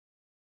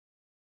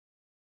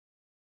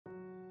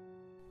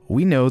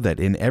we know that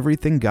in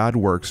everything God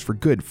works for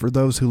good for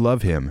those who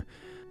love Him.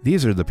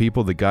 These are the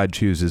people that God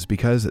chooses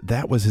because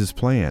that was His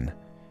plan.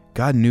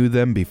 God knew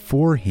them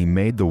before He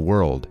made the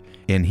world,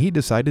 and He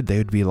decided they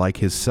would be like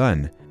His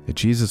Son, that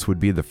Jesus would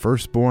be the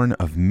firstborn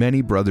of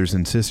many brothers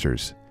and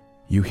sisters.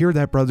 You hear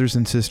that, brothers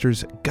and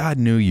sisters? God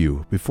knew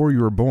you before you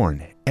were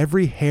born.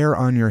 Every hair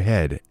on your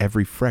head,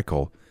 every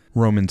freckle.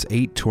 Romans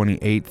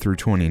 8:28 through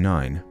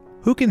 29.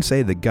 Who can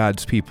say that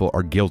God's people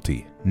are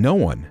guilty? No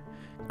one.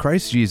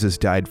 Christ Jesus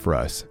died for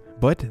us,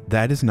 but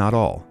that is not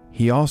all.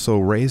 He also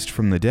raised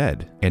from the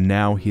dead, and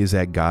now He is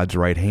at God's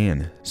right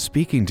hand,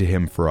 speaking to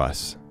Him for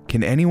us.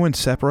 Can anyone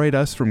separate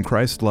us from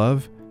Christ's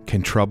love?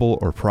 Can trouble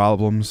or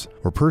problems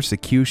or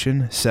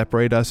persecution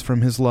separate us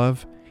from His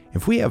love?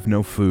 If we have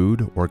no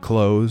food or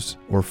clothes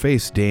or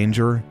face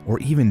danger or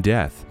even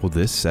death, will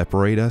this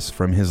separate us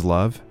from His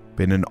love?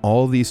 But in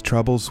all these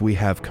troubles we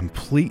have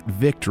complete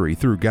victory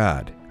through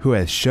God, who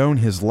has shown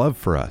His love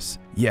for us.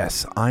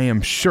 Yes, I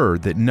am sure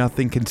that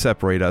nothing can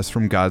separate us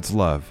from God's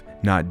love.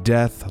 Not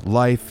death,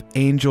 life,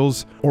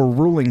 angels, or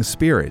ruling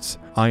spirits.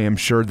 I am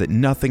sure that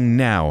nothing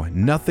now,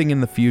 nothing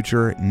in the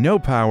future, no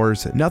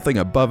powers, nothing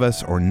above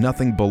us or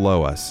nothing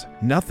below us,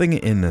 nothing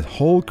in the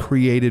whole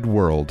created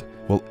world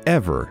will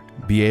ever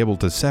be able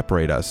to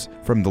separate us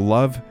from the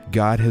love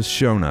God has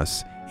shown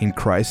us in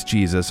Christ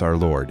Jesus our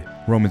Lord.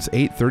 Romans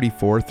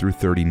 8:34 through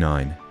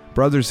 39.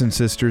 Brothers and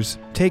sisters,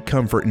 take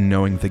comfort in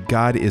knowing that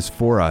God is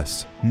for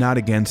us, not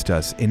against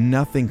us, and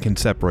nothing can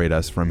separate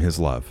us from His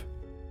love.